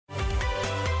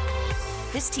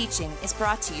This teaching is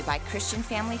brought to you by Christian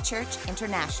Family Church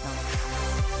International.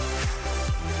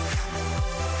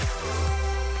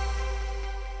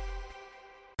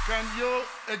 Can you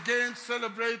again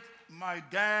celebrate my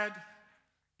dad?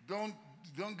 Don't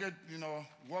get,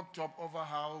 worked up over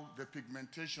how the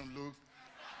pigmentation looks.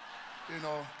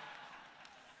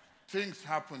 Things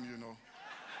happen,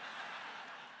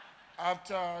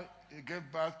 After he gave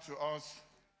birth to us,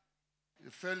 he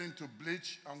fell into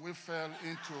bleach and we fell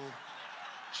into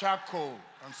charcoal.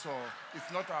 And so it's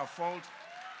not our fault.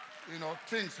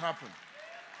 Things happen.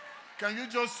 Can you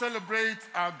just celebrate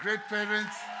our great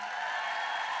parents?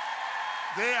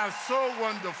 They are so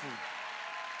wonderful.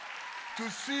 To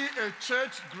see a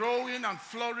church growing and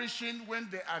flourishing when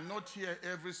they are not here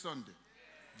every Sunday,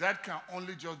 that can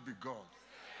only just be God.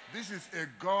 This is a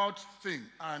God thing.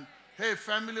 And hey,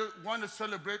 family, want to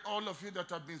celebrate all of you that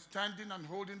have been standing and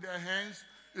holding their hands,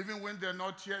 even when they're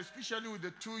not here, especially with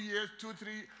the 2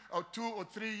 or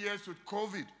 3 years with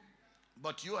COVID.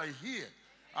 But you are here.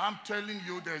 I'm telling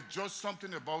you, there's just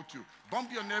something about you.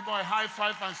 Bump your neighbor a high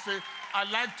five and say, I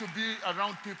like to be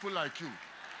around people like you.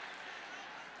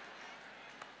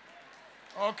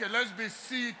 Okay, let's be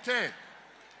seated.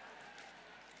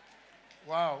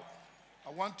 Wow. I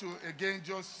want to again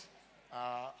just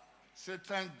say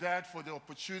thank Dad for the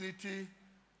opportunity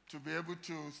to be able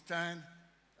to stand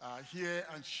here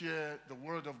and share the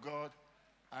Word of God.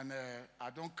 And I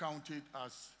don't count it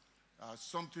as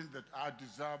something that I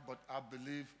deserve, but I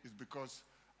believe it's because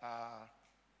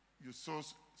you saw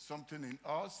something in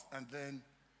us, and then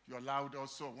you allowed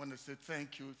us. So I want to say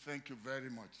thank you very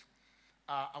much.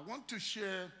 I want to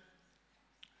share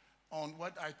on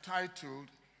what I titled,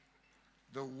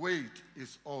 The Wait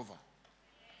is Over.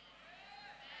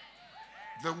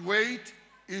 The wait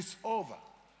is over.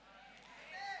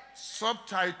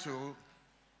 Subtitle,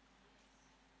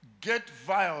 Get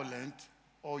Violent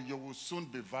or You Will Soon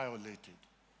Be Violated.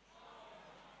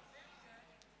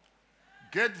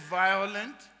 Get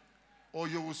violent or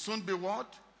you will soon be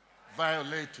what?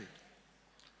 Violated.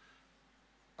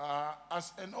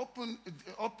 As an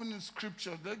opening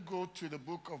scripture, let's go to the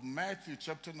book of Matthew,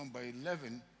 chapter number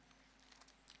 11.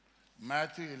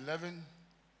 Matthew 11,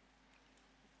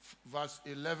 verse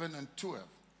 11 and 12.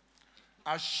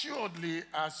 Assuredly,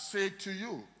 I say to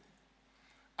you,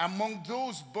 among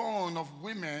those born of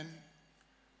women,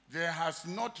 there has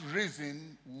not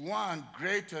risen one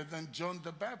greater than John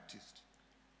the Baptist.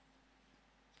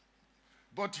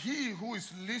 But he who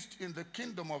is least in the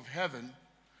kingdom of heaven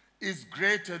is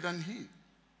greater than he.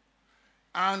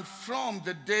 And from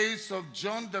the days of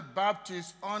John the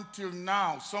Baptist until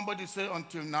now, somebody say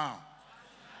until now,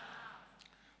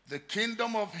 the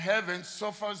kingdom of heaven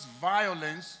suffers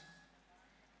violence,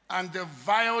 and the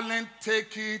violent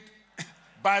take it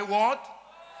by what?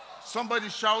 Somebody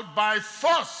shout, by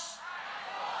force.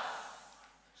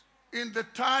 In the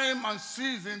time and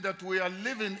season that we are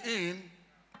living in,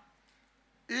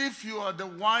 if you are the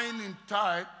whining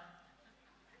type,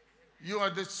 you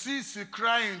are the sissy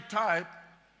crying type,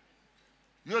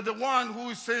 you're the one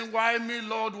who is saying, why me,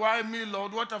 Lord,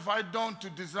 what have I done to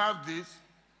deserve this?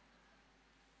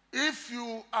 If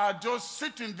you are just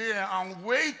sitting there and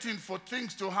waiting for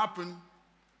things to happen,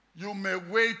 you may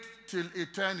wait till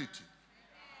eternity.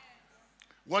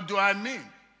 What do I mean?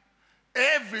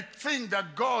 Everything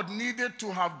that God needed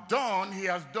to have done, he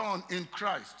has done in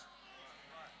Christ.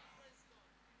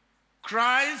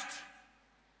 Christ,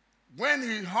 when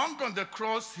he hung on the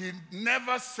cross, he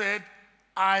never said,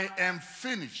 I am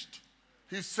finished.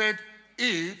 He said,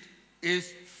 it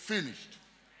is finished.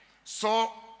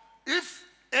 So if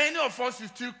any of us is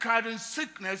still carrying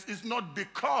sickness, it's not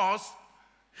because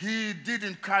he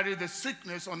didn't carry the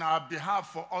sickness on our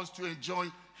behalf for us to enjoy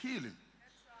healing.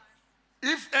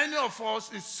 If any of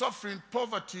us is suffering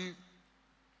poverty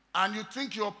and you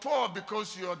think you're poor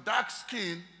because you're dark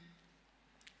skinned,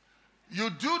 you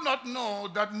do not know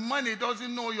that money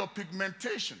doesn't know your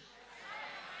pigmentation.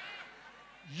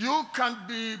 You can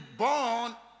be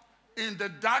born in the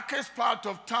darkest part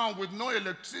of town with no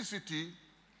electricity,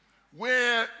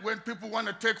 where when people want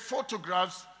to take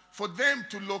photographs, for them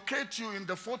to locate you in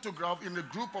the photograph, in a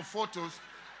group of photos,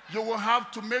 you will have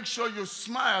to make sure you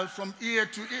smile from ear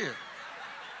to ear.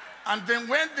 And then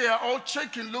when they are all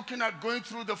checking, looking at going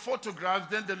through the photographs,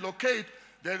 then they locate,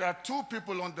 there are two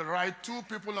people on the right, two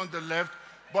people on the left,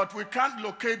 but we can't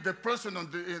locate the person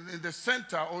in the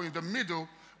center or in the middle.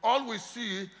 All we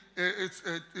see is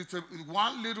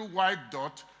one little white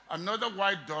dot, another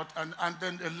white dot, and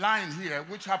then a line here,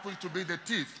 which happens to be the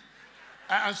teeth.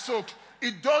 And so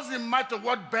it doesn't matter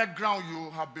what background you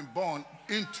have been born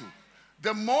into.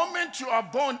 The moment you are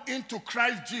born into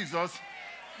Christ Jesus,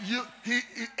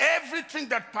 everything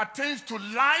that pertains to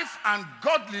life and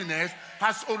godliness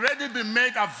has already been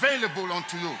made available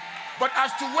unto you. But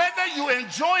as to whether you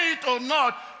enjoy it or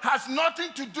not has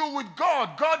nothing to do with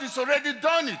God. God has already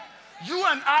done it. You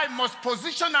and I must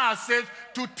position ourselves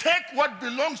to take what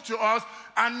belongs to us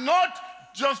and not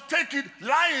just take it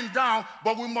lying down,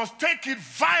 but we must take it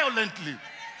violently.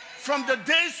 From the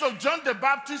days of John the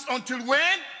Baptist until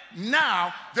when?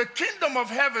 Now, the kingdom of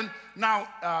heaven. Now,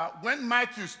 when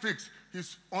Matthew speaks, he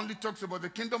only talks about the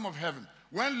kingdom of heaven.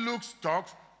 When Luke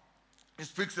talks, he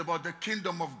speaks about the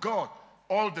kingdom of God,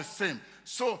 all the same.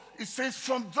 So it says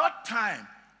from that time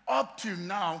up till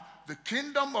now, the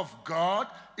kingdom of God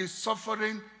is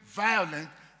suffering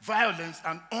violence,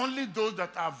 and only those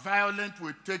that are violent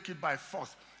will take it by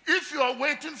force. If you are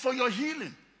waiting for your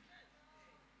healing,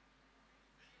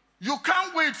 you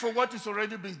can't wait for what is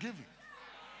already been given.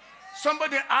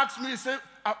 Somebody asked me, he said,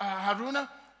 Haruna,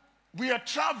 we are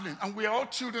traveling and we are all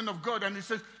children of God. And he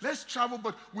says, let's travel,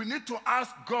 but we need to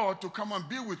ask God to come and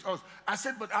be with us. I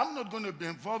said, but I'm not going to be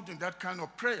involved in that kind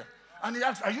of prayer. And he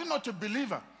asked, are you not a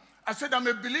believer? I said, I'm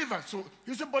a believer. So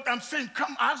he said, but I'm saying,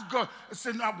 come ask God. I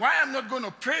said, now why I'm not going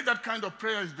to pray that kind of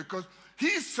prayer is because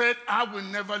he said, I will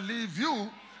never leave you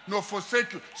nor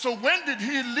forsake you. So when did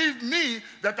he leave me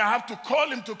that I have to call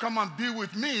him to come and be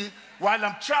with me while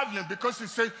I'm traveling? Because he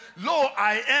said, lo,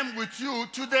 I am with you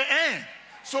to the end.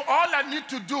 So all I need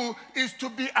to do is to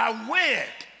be aware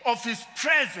of his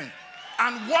presence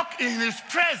and walk in his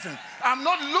presence. I'm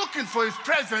not looking for his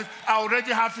presence. I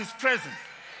already have his presence.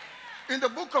 In the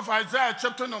book of Isaiah,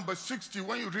 chapter number 60,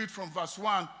 when you read from verse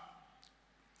 1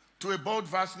 to about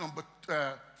verse number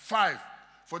 5,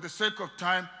 for the sake of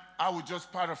time, I will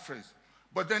just paraphrase.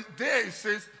 But then there it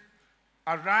says,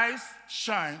 arise,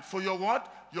 shine, for your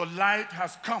what? Your light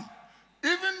has come.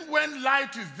 Even when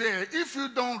light is there, if you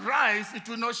don't rise, it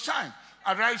will not shine.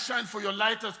 Arise, shine, for your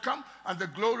light has come, and the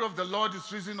glory of the Lord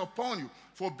is risen upon you.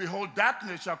 For behold,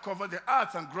 darkness shall cover the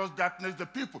earth, and gross darkness the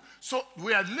people. So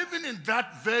we are living in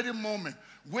that very moment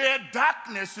where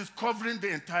darkness is covering the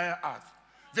entire earth.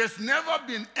 There's never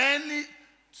been any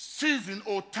season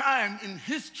or time in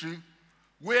history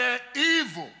where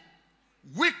evil,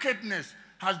 wickedness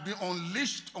has been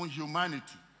unleashed on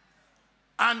humanity.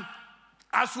 And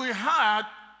as we heard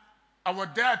our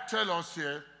dad tell us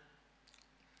here,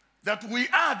 that we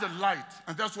are the light.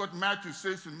 And that's what Matthew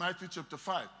says in Matthew chapter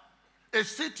 5. A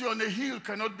city on a hill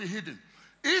cannot be hidden.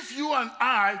 If you and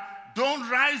I don't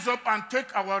rise up and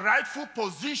take our rightful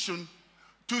position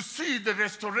to see the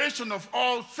restoration of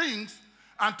all things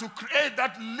and to create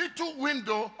that little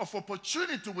window of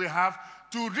opportunity we have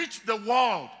to reach the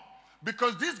world,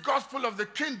 because this gospel of the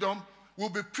kingdom will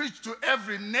be preached to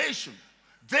every nation,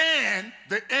 then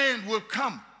the end will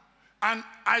come. And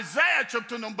Isaiah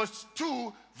chapter number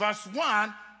 2, verse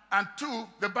 1 and 2,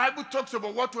 the Bible talks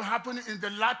about what will happen in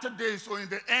the latter days or in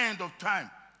the end of time.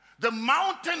 The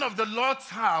mountain of the Lord's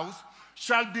house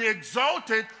shall be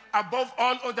exalted above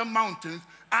all other mountains,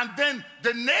 and then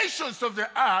the nations of the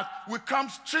earth will come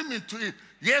streaming to it.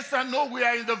 Yes, I know we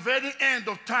are in the very end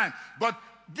of time, but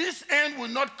this end will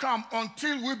not come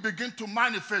until we begin to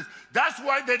manifest. That's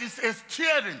why there is a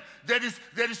steering. There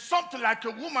is something like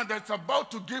a woman that's about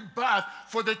to give birth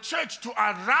for the church to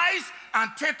arise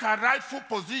and take her rightful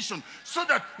position so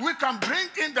that we can bring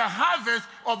in the harvest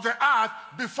of the earth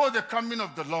before the coming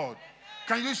of the Lord.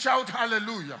 Can you shout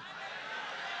hallelujah?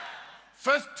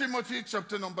 1 Timothy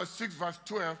chapter number 6, verse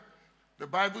 12, the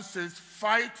Bible says,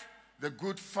 fight the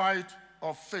good fight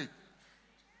of faith.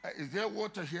 Is there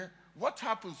water here? What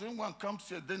happens when one comes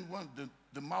here, then when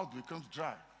the mouth becomes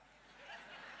dry?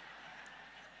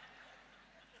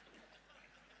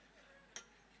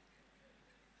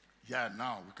 Yeah,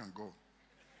 now we can go.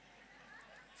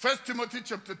 1 Timothy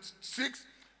chapter 6,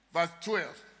 verse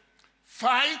 12.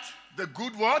 Fight the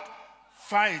good what?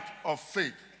 Fight of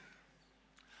faith.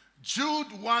 Jude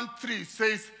 1:3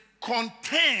 says,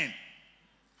 contend.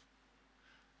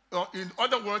 Or in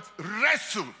other words,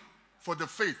 wrestle for the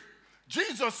faith.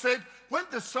 Jesus said, when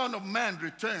the Son of Man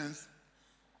returns,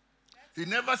 he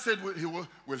never said,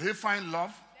 will he find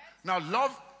love? Now,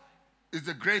 love is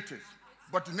the greatest.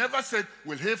 But he never said,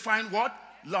 will he find what?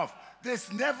 Love.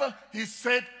 There's never, he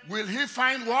said, will he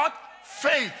find what?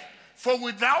 Faith. For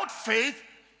without faith,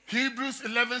 Hebrews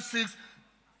 11:6,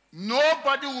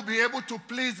 nobody will be able to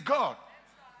please God.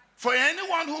 For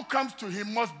anyone who comes to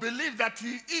him must believe that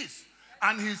he is,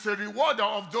 and he's a rewarder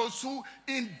of those who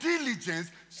in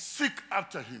diligence seek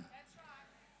after him.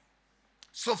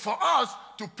 So for us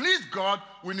to please God,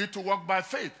 we need to walk by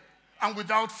faith. And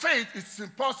without faith, it's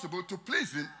impossible to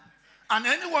please him. And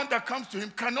anyone that comes to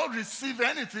him cannot receive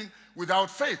anything without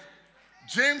faith.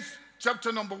 James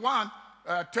chapter number 1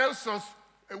 tells us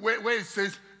where it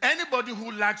says, anybody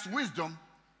who lacks wisdom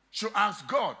should ask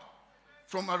God,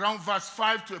 from around verse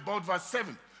 5 to about verse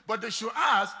 7. But they should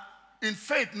ask in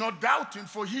faith, not doubting,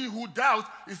 for he who doubts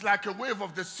is like a wave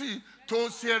of the sea,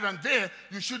 tossed here and there.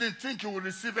 You shouldn't think you will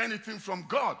receive anything from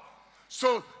God.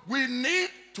 So we need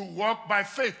to walk by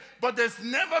faith. But there's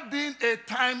never been a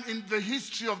time in the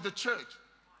history of the church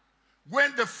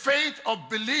when the faith of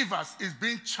believers is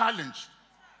being challenged,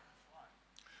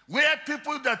 where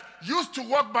people that used to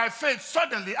walk by faith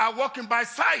suddenly are walking by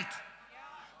sight.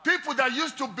 People that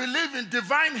used to believe in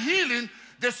divine healing,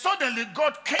 they suddenly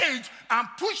got caged and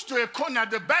pushed to a corner,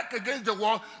 the back against the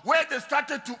wall, where they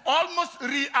started to almost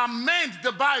re-amend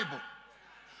the Bible.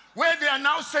 Where they are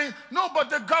now saying, no,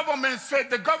 but the government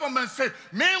said.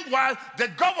 Meanwhile, the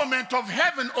government of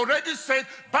heaven already said,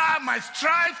 by my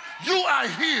stripes, you are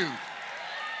healed.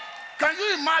 Can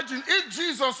you imagine if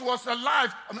Jesus was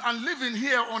alive and living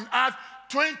here on earth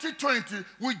 2020,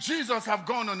 would Jesus have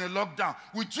gone on a lockdown?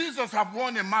 Would Jesus have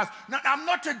worn a mask? Now, I'm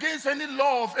not against any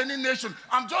law of any nation.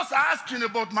 I'm just asking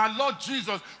about my Lord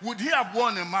Jesus. Would he have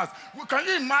worn a mask? Can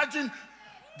you imagine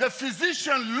the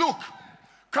physician Luke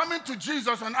coming to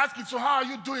Jesus and asking, so how are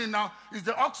you doing now? Is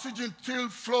the oxygen still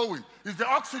flowing? Is the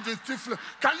oxygen still flowing?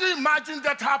 Can you imagine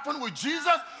that happen with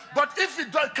Jesus? But if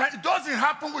it doesn't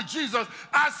happen with Jesus,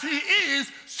 as he is,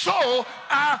 so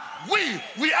are we.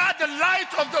 We are the light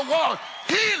of the world.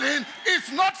 Healing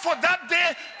is not for that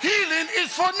day. Healing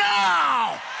is for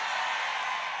now.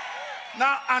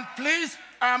 Now, and please,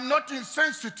 I am not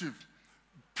insensitive.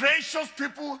 Precious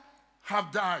people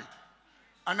have died.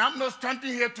 And I'm not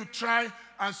standing here to try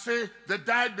and say they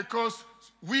died because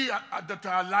we that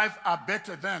are alive are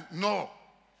better than. No.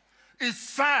 It's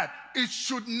sad. It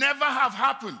should never have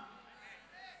happened.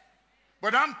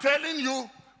 But I'm telling you,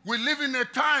 we live in a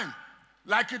time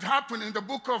like it happened in the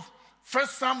book of 1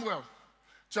 Samuel,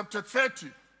 chapter 30,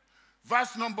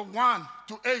 verse number 1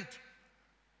 to 8.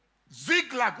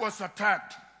 Ziklag was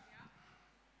attacked.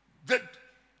 They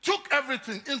took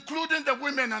everything, including the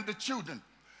women and the children.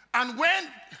 And when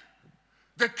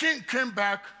the king came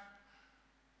back,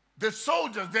 the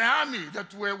soldiers, the army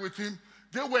that were with him,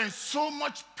 they were in so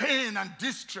much pain and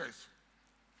distress.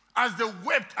 As they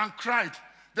wept and cried,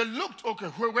 they looked, okay,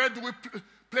 where do we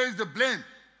place the blame?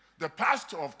 The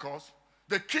pastor, of course,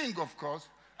 the king, of course,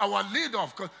 our leader,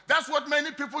 of course. That's what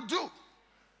many people do.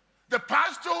 The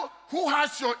pastor who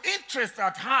has your interest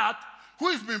at heart, who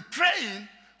has been praying,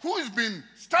 who has been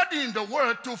studying the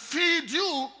word to feed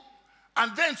you,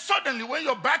 and then suddenly when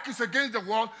your back is against the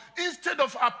wall, instead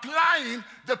of applying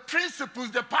the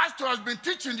principles the pastor has been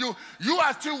teaching you, you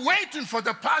are still waiting for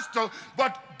the pastor,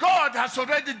 but God has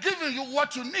already given you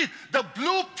what you need, the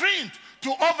blueprint to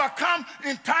overcome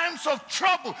in times of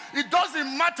trouble. It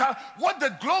doesn't matter what the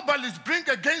globalists bring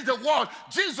against the world.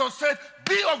 Jesus said,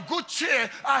 be of good cheer.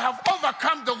 I have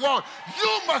overcome the world.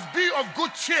 You must be of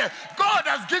good cheer. God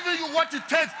has given you what it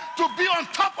takes to be on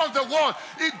top of the world.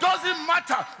 It doesn't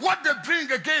matter what they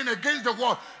bring again against the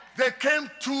world. They came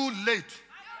too late.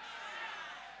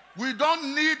 We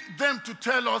don't need them to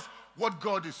tell us what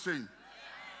God is saying.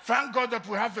 Thank God that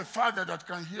we have a Father that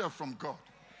can hear from God.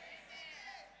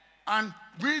 And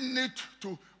we need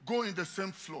to go in the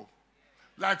same flow,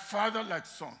 like father, like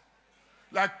son,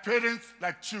 like parents,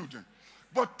 like children.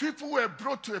 But people were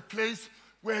brought to a place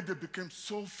where they became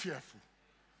so fearful,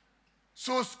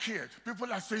 so scared.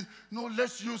 People are saying, no,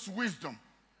 let's use wisdom.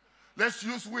 Let's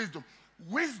use wisdom.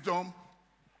 Wisdom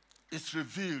is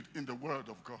revealed in the Word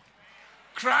of God.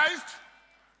 Christ,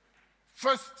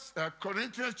 1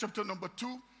 Corinthians chapter number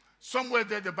 2, somewhere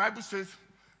there the Bible says,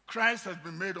 Christ has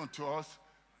been made unto us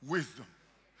wisdom.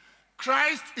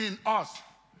 Christ in us,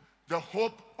 the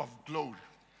hope of glory.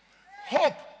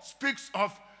 Hope speaks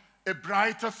of a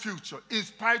brighter future in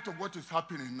spite of what is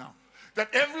happening now.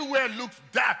 That everywhere looks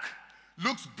dark,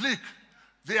 looks bleak.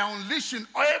 They are unleashing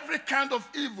every kind of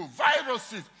evil,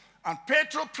 viruses, and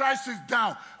petrol prices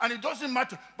down. And it doesn't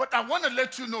matter. But I want to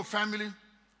let you know, family,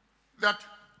 that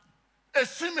a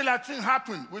similar thing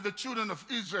happened with the children of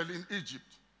Israel in Egypt.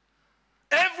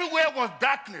 Everywhere was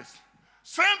darkness.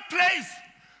 Same place,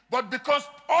 but because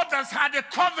others had a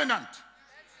covenant,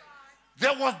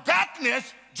 there was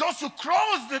darkness. Just to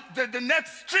cross the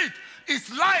next street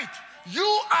is light.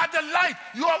 You are the light.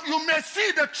 You may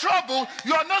see the trouble.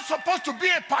 You are not supposed to be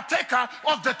a partaker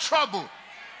of the trouble.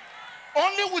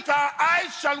 Only with our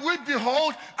eyes shall we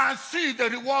behold and see the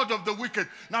reward of the wicked.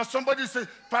 Now somebody say,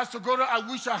 Pastor Goro, I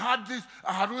wish I had this.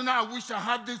 Haruna, I wish I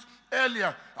had this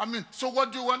earlier. So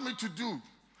what do you want me to do?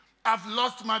 I've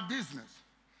lost my business.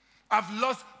 I've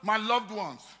lost my loved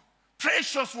ones,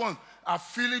 precious ones. I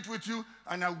feel it with you,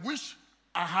 and I wish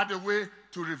I had a way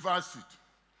to reverse it.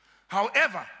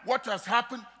 However, what has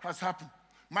happened has happened.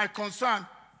 My concern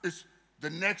is the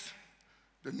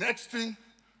next thing,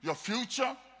 your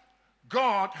future.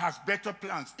 God has better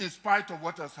plans in spite of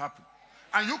what has happened.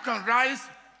 And you can rise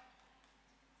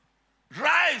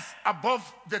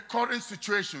above the current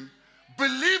situation.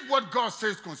 Believe what God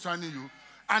says concerning you.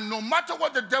 And no matter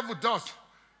what the devil does,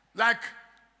 like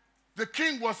the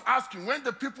king was asking when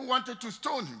the people wanted to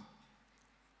stone him.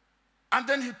 And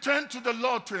then he turned to the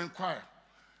Lord to inquire.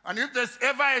 And if there's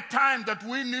ever a time that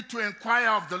we need to inquire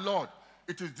of the Lord,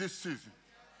 it is this season.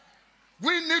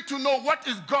 We need to know what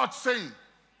is God saying.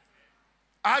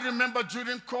 I remember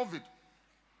during COVID,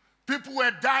 people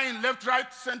were dying left, right,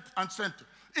 and center,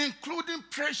 including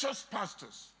precious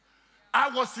pastors.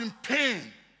 I was in pain.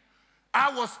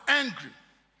 I was angry.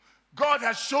 God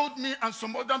has showed me and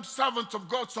some other servants of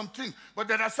God something, but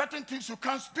there are certain things you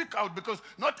can't speak out because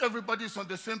not everybody is on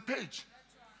the same page.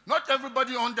 Not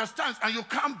everybody understands, and you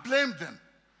can't blame them.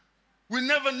 We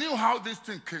never knew how this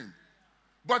thing came.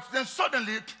 But then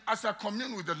suddenly, as I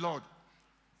communed with the Lord,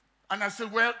 and I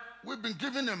said, well, we've been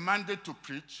given a mandate to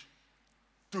preach,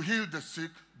 to heal the sick,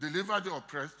 deliver the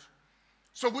oppressed.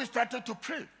 So we started to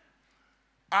pray.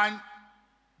 And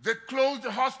they closed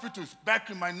the hospitals back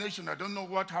in my nation. I don't know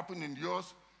what happened in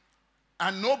yours.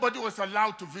 And nobody was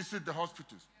allowed to visit the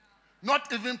hospitals,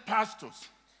 not even pastors.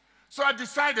 So I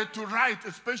decided to write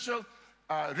a special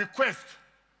request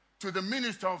to the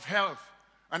Minister of Health,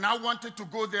 and I wanted to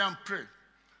go there and pray.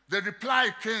 The reply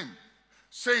came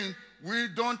saying, we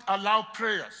don't allow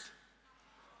prayers.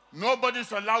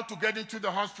 Nobody's allowed to get into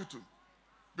the hospital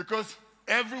because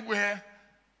everywhere,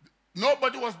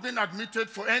 nobody was being admitted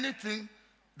for anything.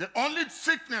 The only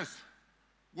sickness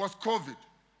was COVID.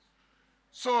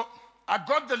 So I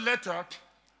got the letter.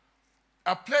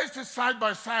 I placed it side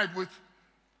by side with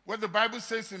what the Bible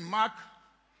says in Mark,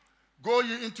 go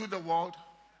ye into the world.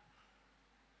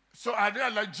 So I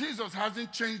realized Jesus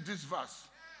hasn't changed this verse.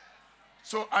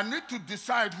 So I need to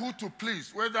decide who to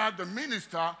please, whether the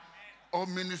minister or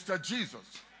Minister Jesus.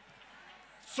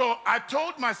 So I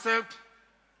told myself,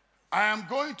 I am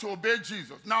going to obey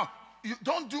Jesus. Now, you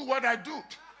don't do what I do,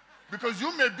 because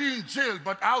you may be in jail,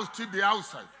 but I'll still be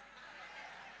outside.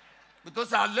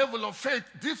 Because our level of faith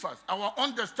differs, our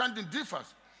understanding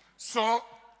differs. So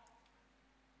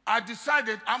I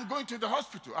decided I'm going to the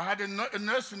hospital. I had a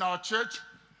nurse in our church,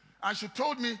 and she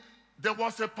told me there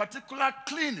was a particular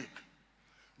clinic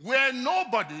where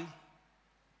nobody,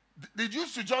 it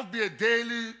used to just be a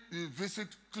daily visit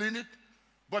clinic,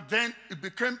 but then it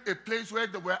became a place where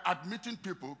they were admitting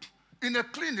people. In a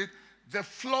clinic, the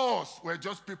floors were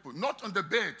just people, not on the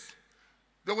beds.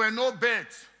 There were no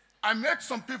beds. I met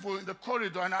some people in the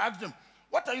corridor, and I asked them,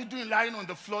 what are you doing lying on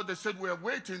the floor? They said, we're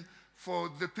waiting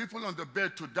for the people on the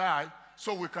bed to die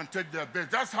so we can take their beds.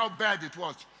 That's how bad it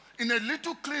was. In a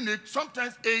little clinic,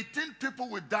 sometimes 18 people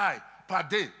would die per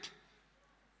day.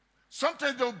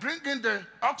 Sometimes they'll bring in the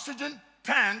oxygen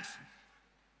tanks,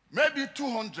 maybe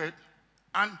 200,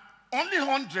 and only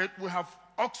 100 will have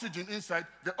oxygen inside.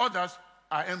 The others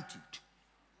are empty.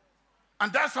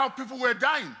 And that's how people were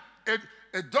dying.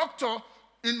 A doctor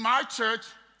in my church,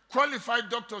 qualified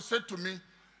doctor, said to me,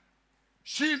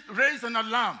 she raised an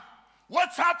alarm.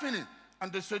 What's happening?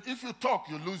 And they said, if you talk,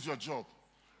 you lose your job.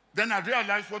 Then I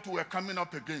realized what we were coming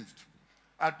up against.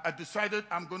 I decided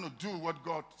I'm going to do what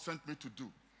God sent me to do.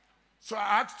 So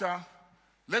I asked her,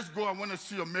 let's go, I want to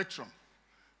see your matron.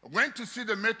 I went to see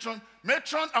the matron.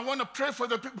 Matron, I want to pray for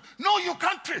the people. No, you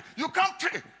can't pray. You can't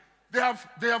pray. They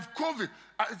have COVID.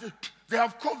 They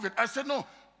have COVID. I said, no.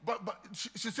 But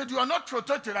she said, you are not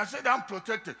protected. I said, I'm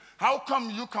protected. How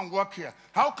come you can work here?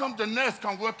 How come the nurse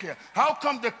can work here? How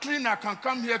come the cleaner can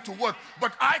come here to work?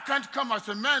 But I can't come as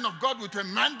a man of God with a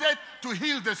mandate to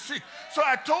heal the sick. So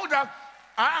I told her,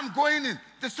 I am going in.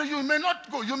 They said, you may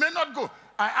not go. You may not go.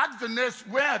 I asked the nurse,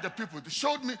 where are the people? They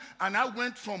showed me, and I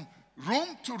went from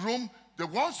room to room, the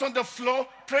ones on the floor,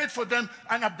 prayed for them,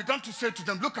 and I began to say to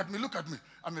them, look at me, look at me.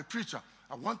 I'm a preacher.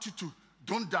 I want you to,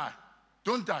 don't die.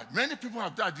 Don't die. Many people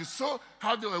have died. You saw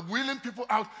how they were wheeling people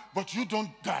out, but you don't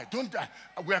die. Don't die.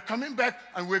 We are coming back,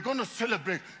 and we're going to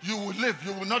celebrate. You will live.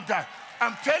 You will not die.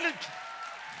 I'm telling you,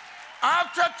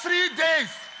 after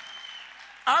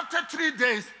 3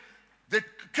 days, they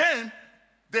came,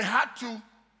 they had to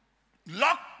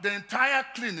lock the entire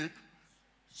clinic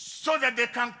so that they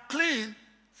can clean,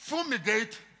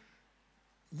 fumigate,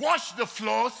 wash the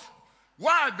floors.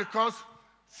 Why? Because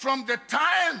from the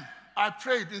time I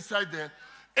prayed inside there,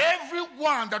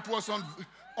 everyone that was on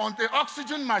the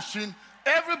oxygen machine,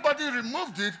 everybody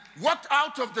removed it, walked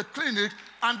out of the clinic,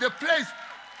 and the place,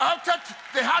 After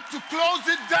they had to close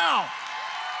it down.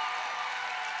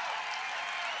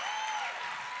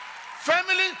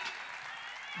 Family,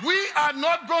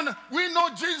 we know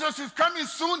Jesus is coming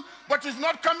soon, but he's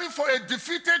not coming for a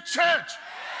defeated church.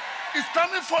 He's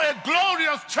coming for a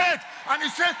glorious church. And he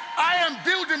said, I am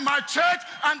building my church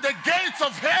and the gates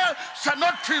of hell shall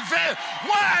not prevail.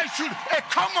 Why should a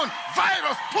common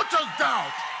virus put us down?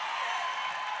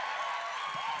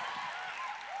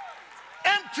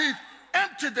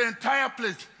 Empty the entire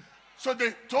place. So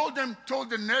they told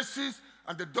the nurses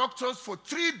and the doctors for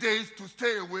 3 days to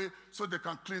stay away so they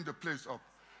can clean the place up.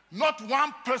 Not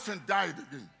one person died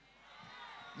again.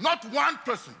 Not one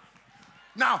person.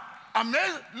 Now, I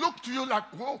may look to you like,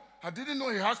 whoa, I didn't know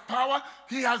he has power.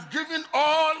 He has given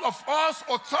all of us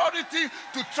authority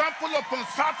to trample upon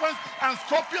serpents and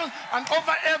scorpions and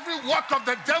over every work of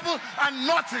the devil, and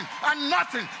nothing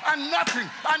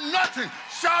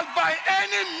shall by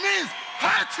any means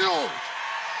hurt you.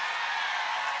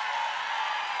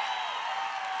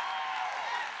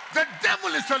 The devil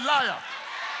is a liar.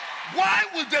 Why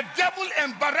would the devil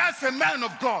embarrass a man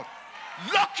of God?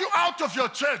 Lock you out of your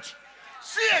church.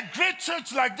 See a great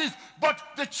church like this, but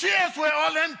the chairs were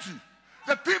all empty.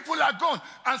 The people are gone,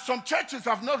 and some churches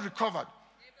have not recovered.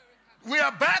 We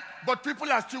are back, but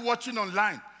people are still watching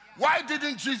online. Why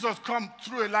didn't Jesus come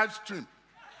through a live stream?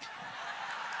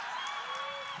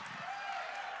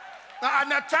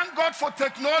 And I thank God for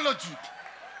technology.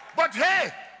 But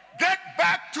hey, get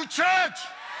back to church.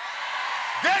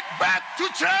 Get back to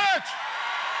church.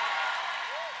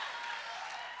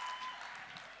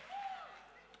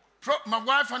 My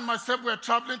wife and myself were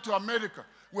traveling to America.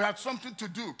 We had something to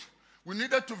do. We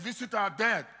needed to visit our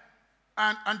dad.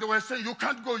 And they were saying, you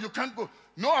can't go.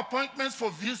 No appointments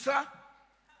for visa.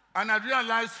 And I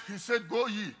realized he said, go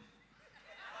ye.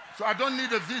 So I don't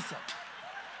need a visa.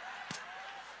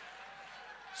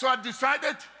 So I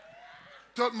decided,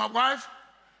 told my wife,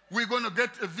 we're going to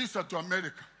get a visa to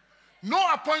America. No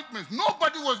appointments.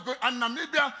 Nobody was going. And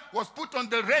Namibia was put on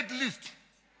the red list.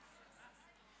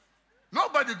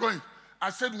 Nobody going. I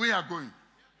said, we are going.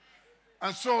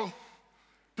 And so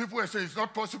people were saying, it's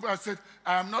not possible. I said,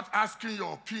 I am not asking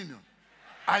your opinion.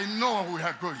 I know we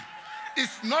are going.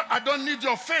 It's not, I don't need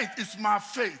your faith. It's my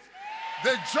faith.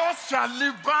 The just shall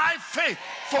live by faith.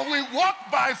 For we walk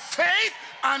by faith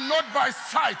and not by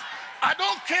sight. I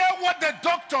don't care what the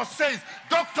doctor says.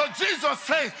 Dr. Jesus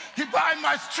says, by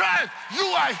my stripes, you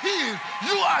are healed.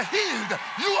 You are healed.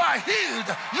 You are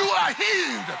healed. You are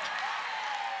healed.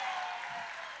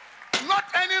 Not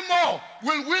anymore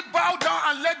will we bow down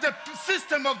and let the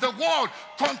system of the world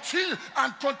continue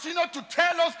to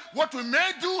tell us what we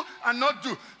may do and not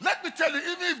do. Let me tell you,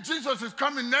 even if Jesus is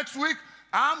coming next week,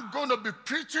 I'm going to be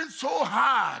preaching so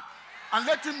hard and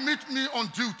let him meet me on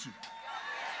duty.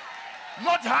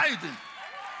 Not hiding.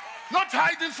 Not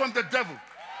hiding from the devil.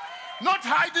 Not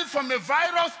hiding from a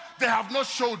virus they have not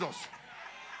showed us.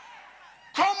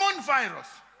 Common virus.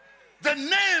 The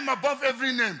name above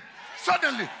every name.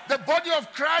 Suddenly, the body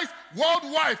of Christ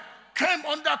worldwide came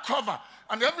under cover,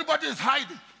 and everybody is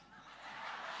hiding.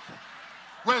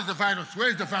 Where's the virus? Where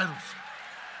is the virus?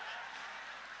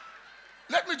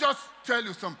 Let me just tell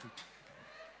you something.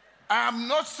 I am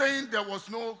not saying there was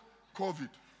no COVID.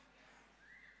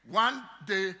 One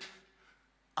day,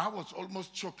 I was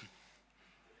almost choking.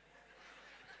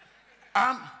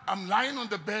 I'm lying on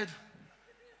the bed,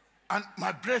 and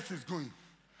my breath is going.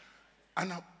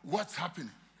 And what's happening?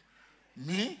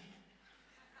 Me?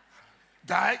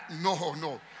 Die?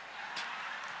 No.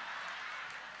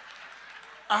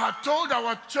 I had told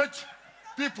our church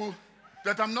people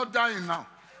that I'm not dying now.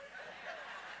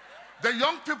 The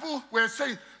young people were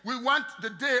saying, we want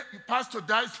the day pastor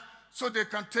dies so they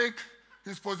can take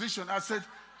his position. I said,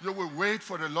 you will wait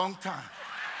for a long time.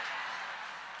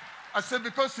 I said,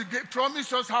 because he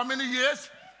promised us how many years?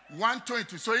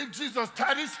 120. So if Jesus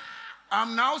tarries,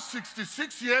 I'm now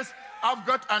 66 years. I've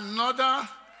got another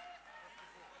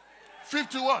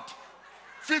 50 what?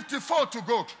 54 to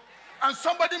go. And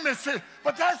somebody may say,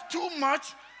 but that's too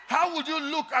much. How would you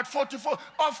look at 44?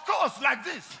 Of course, like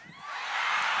this.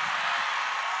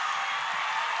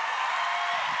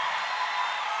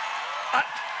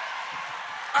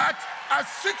 At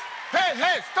 6,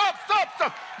 hey,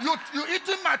 stop. You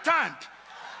eating my time.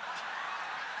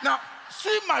 Now,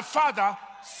 see my father,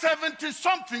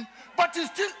 70-something, but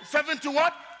he's still 70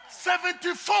 what?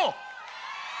 74.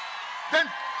 Then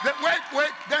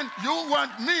wait, then you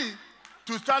want me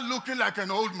to start looking like an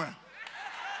old man.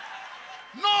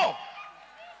 No.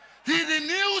 He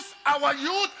renews our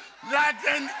youth like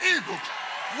an eagle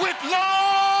with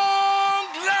long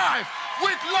life.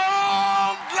 with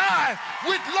long life,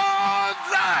 with long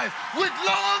life, with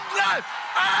long life.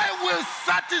 I will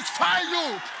satisfy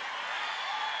you.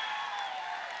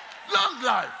 Long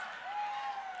life.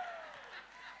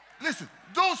 Listen,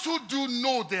 those who do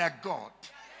know their God,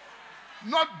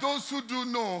 not those who do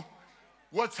know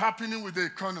what's happening with the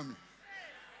economy,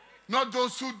 not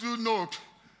those who do know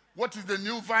what is the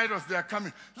new virus they are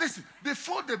coming. Listen,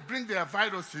 before they bring their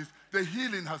viruses, the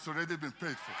healing has already been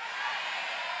paid for.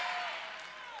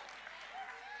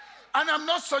 And I'm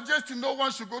not suggesting no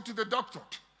one should go to the doctor,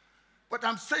 but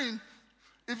I'm saying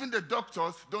even the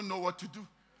doctors don't know what to do.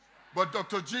 But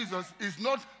Dr. Jesus is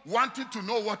not wanting to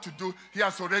know what to do. He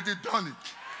has already done it.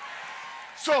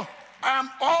 So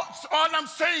all I'm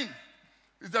saying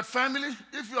is that, family,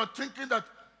 if you are thinking that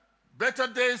better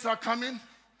days are coming,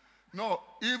 no,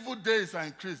 evil days are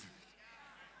increasing.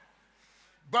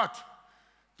 But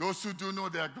those who do know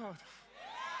their God,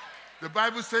 the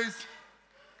Bible says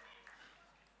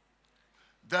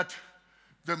that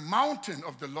the mountain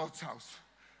of the Lord's house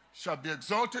shall be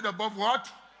exalted above what?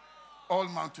 All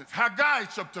mountains. Haggai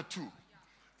chapter 2,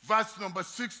 verse number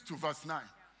 6 to verse 9.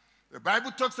 The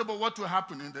Bible talks about what will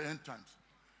happen in the end times.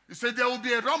 It said there will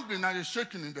be a rumbling and a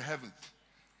shaking in the heavens,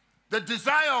 the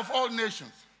desire of all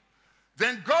nations.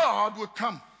 Then God will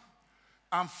come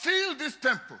and fill this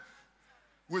temple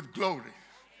with glory.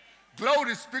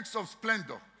 Glory speaks of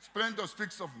splendor. Splendor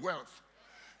speaks of wealth.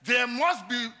 There must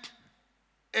be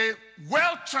a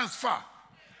wealth transfer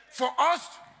for us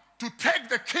to take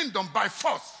the kingdom by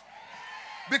force.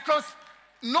 Because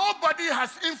nobody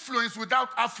has influence without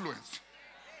affluence.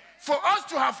 For us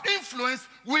to have influence,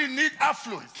 we need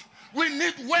affluence. We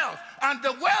need wealth. And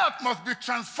the wealth must be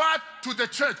transferred to the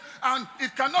church. And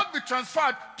it cannot be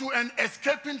transferred to an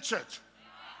escaping church.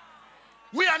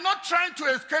 We are not trying to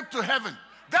escape to heaven.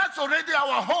 That's already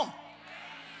our home.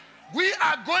 We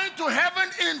are going to heaven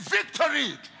in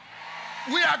victory.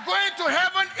 We are going to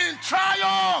heaven in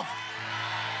triumph.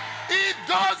 It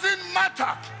doesn't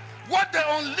matter what they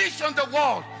unleash on the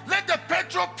world. Let the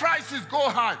petrol prices go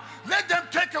high. Let them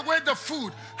take away the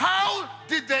food. How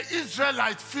did the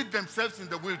Israelites feed themselves in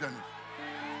the wilderness?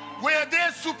 Were there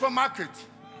supermarkets?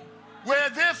 Were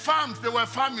there farms they were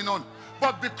farming on?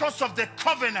 But because of the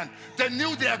covenant, they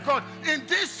knew their God. In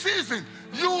this season,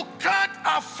 you can't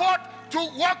afford to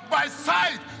walk by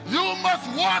sight. You must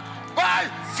walk by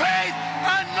faith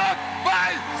and not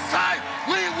by sight.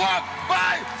 We walk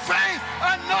by faith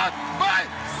and not by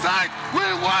sight. We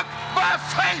walk by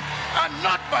faith and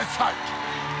not by sight.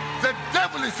 The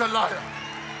devil is a liar.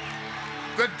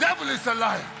 The devil is a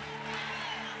liar.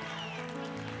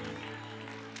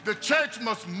 The church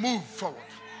must move forward.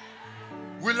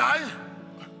 Will I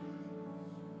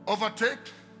overtake?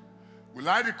 Will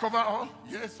I recover all?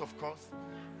 Yes, of course.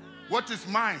 What is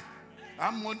mine?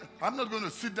 I'm not going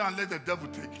to sit down and let the devil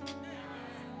take it.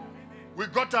 We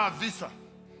got our visa.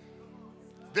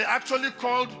 They actually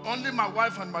called only my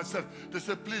wife and myself. They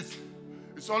said, please,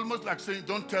 it's almost like saying,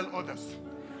 don't tell others.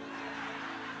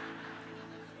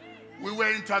 We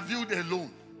were interviewed alone.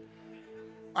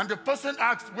 And the person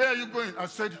asked, where are you going? I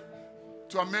said,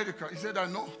 to America. He said, I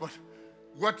know, but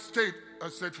what state? I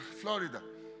said, Florida.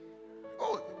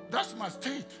 Oh, that's my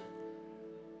state.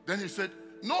 Then he said,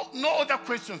 no other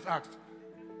questions asked.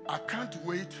 I can't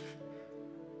wait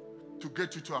to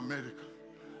get you to America.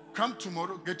 Come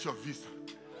tomorrow, get your visa.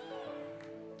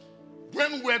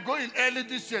 When we were going early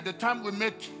this year, the time we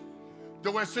met, they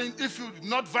were saying, if you're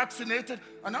not vaccinated,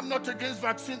 and I'm not against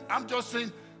vaccine, I'm just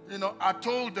saying, I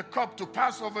told the cop to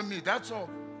pass over me, that's all.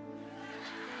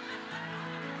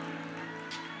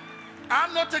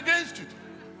 I'm not against it.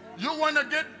 You want to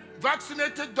get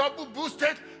vaccinated, double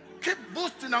boosted, keep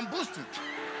boosting and boosting.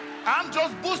 I'm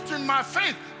just boosting my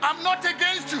faith. I'm not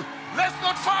against you. Let's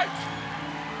not fight.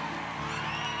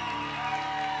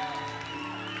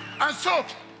 And so,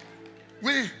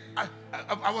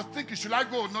 I was thinking, should I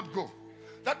go or not go?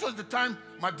 That was the time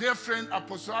my dear friend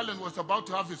Apostle Allen was about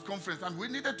to have his conference, and we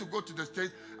needed to go to the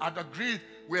States. I'd agreed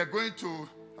we are going to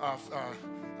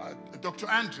Dr.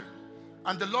 Andrew.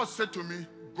 And the Lord said to me,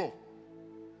 go.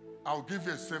 I'll give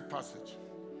you a safe passage.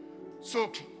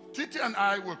 So Titi and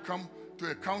I will come to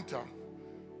a counter.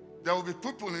 There will be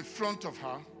people in front of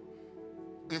her,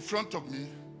 in front of me,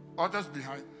 others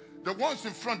behind. The ones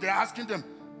in front, they're asking them,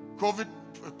 COVID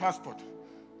passport,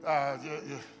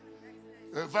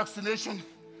 vaccination,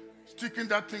 sticking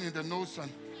that thing in the nose.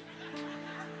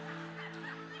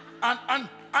 And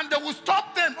they will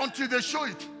stop them until they show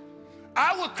it.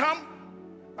 I will come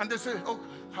and they say, oh,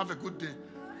 have a good day.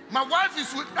 My wife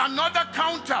is with another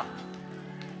counter,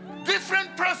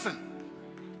 different person.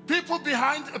 People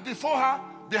before her,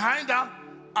 behind her,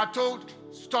 are told,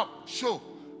 stop, show.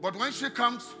 But when she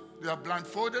comes, they are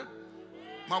blindfolded.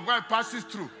 My wife passes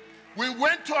through. We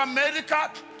went to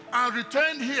America and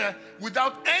returned here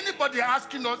without anybody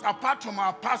asking us, apart from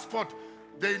our passport,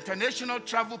 the international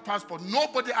travel passport.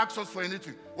 Nobody asked us for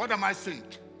anything. What am I saying?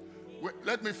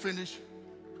 Let me finish.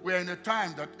 We're in a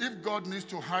time that if God needs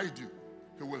to hide you,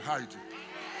 he will hide you.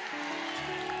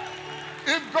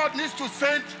 If God needs to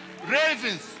send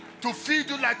ravens to feed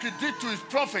you like he did to his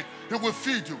prophet, he will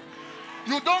feed you.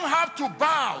 You don't have to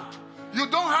bow. You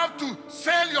don't have to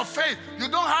sell your faith. You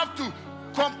don't have to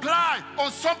comply on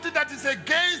something that is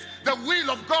against the will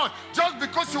of God just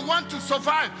because you want to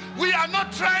survive. We are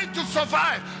not trying to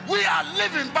survive. We are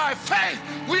living by faith.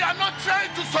 We are not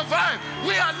trying to survive.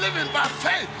 We are living by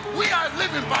faith. We are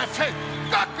living by faith.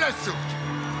 God bless you.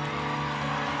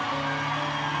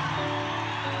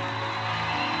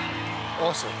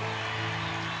 Awesome.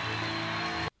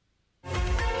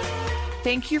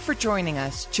 Thank you for joining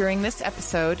us during this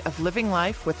episode of Living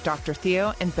Life with Dr.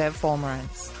 Theo and Bev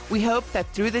Wolmarans. We hope that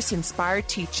through this inspired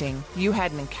teaching, you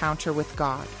had an encounter with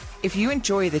God. If you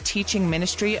enjoy the teaching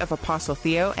ministry of Apostle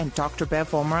Theo and Dr.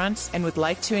 Bev Wolmarans and would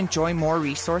like to enjoy more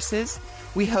resources,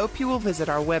 we hope you will visit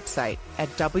our website at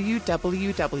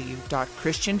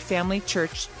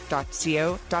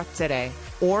www.christianfamilychurch.co.za,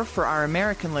 or for our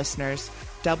American listeners,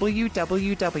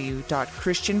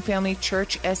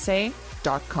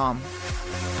 www.christianfamilychurchsa.com.